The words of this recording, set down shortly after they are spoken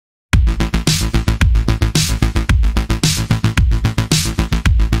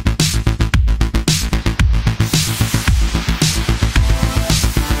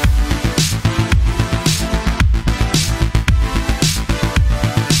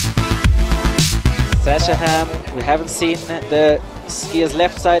Sascha Hamm, we haven't seen the skier's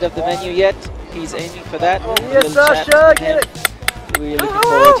left side of the menu yet. He's aiming for that. Yes, Sascha, get it! We're looking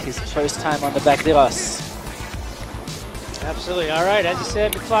forward to his first time on the back de Ross. Absolutely. All right, as you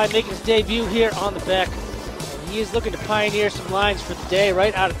said, McFly making his debut here on the back. He is looking to pioneer some lines for the day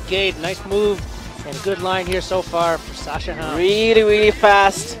right out of the gate. Nice move and a good line here so far for Sascha Hamm. Really, really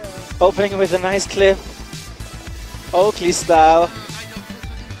fast. Opening with a nice clip. Oakley style.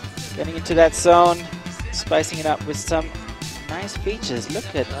 Getting into that zone. Spicing it up with some nice features. Look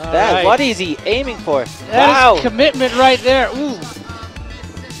at that. Right. What is he aiming for? That wow. is commitment right there. Ooh.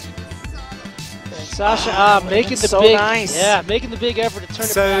 Sascha making the so big, nice. yeah, making the big effort to turn it back.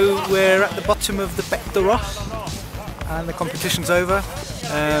 So we're at the bottom of the Bec de Ross, and the competition's over.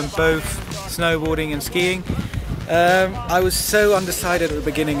 Both snowboarding and skiing. I was so undecided at the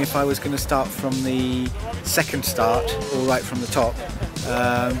beginning if I was going to start from the second start or right from the top,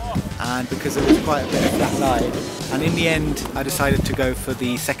 and because there was quite a bit of flat line, and in the end I decided to go for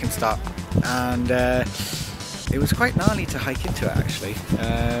the second start, and it was quite gnarly to hike into it actually.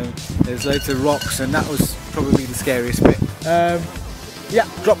 There's loads of rocks and that was probably the scariest bit. Yeah,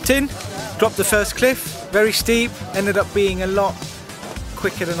 dropped the first cliff, very steep, ended up being a lot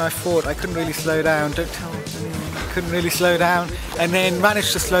quicker than I thought. I couldn't really slow down, don't tell anyone, I couldn't really slow down, and then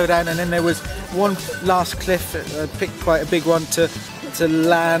managed to slow down, and then there was one last cliff, I picked quite a big one to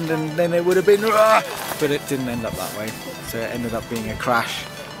land, and then it would have been, but it didn't end up that way, so it ended up being a crash.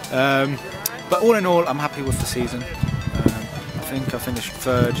 But all in all, I'm happy with the season. I think I finished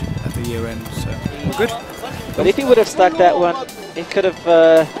third at the year end, so all good. But if he would have stuck that one, it could have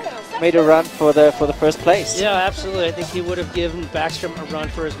made a run for the first place. Yeah, absolutely. I think he would have given Backstrom a run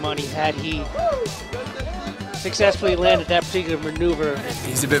for his money had he successfully landed that particular maneuver.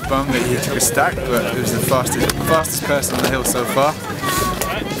 He's a bit bummed that he took a stack, but it was the fastest person on the hill so far.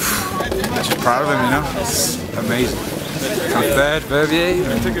 I'm just proud of him, you know. It's amazing. I'm third, Verbier,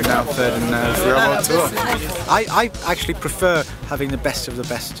 and now third in Freeride World Tour. I actually prefer having the best of the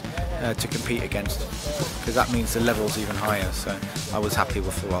best to compete against, because that means the level's even higher, so I was happy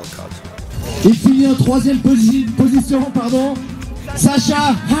with the wild cards. Il finit en troisième position, pardon,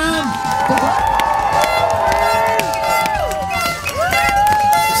 Sascha Hamm.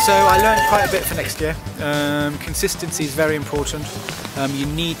 So I learned quite a bit for next year. Consistency is very important. You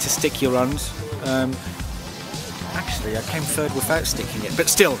need to stick your runs. Actually, I came third without sticking it, but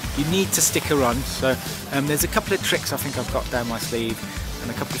still, you need to stick a run. So there's a couple of tricks I think I've got down my sleeve,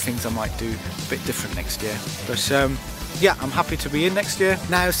 and a couple of things I might do a bit different next year. But yeah, I'm happy to be in next year.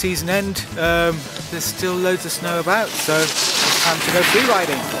 Now season end, there's still loads of snow about, so it's time to go free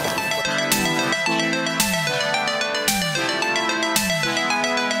riding.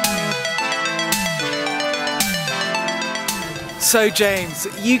 So James,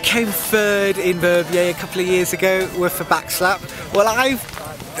 you came third in Verbier a couple of years ago with a backslap. Well, I've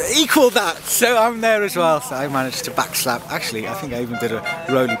equalled that, so I'm there as well. So I managed to backslap. Actually, I think I even did a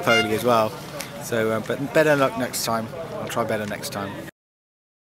roly-poly as well. So, but better luck next time. I'll try better next time.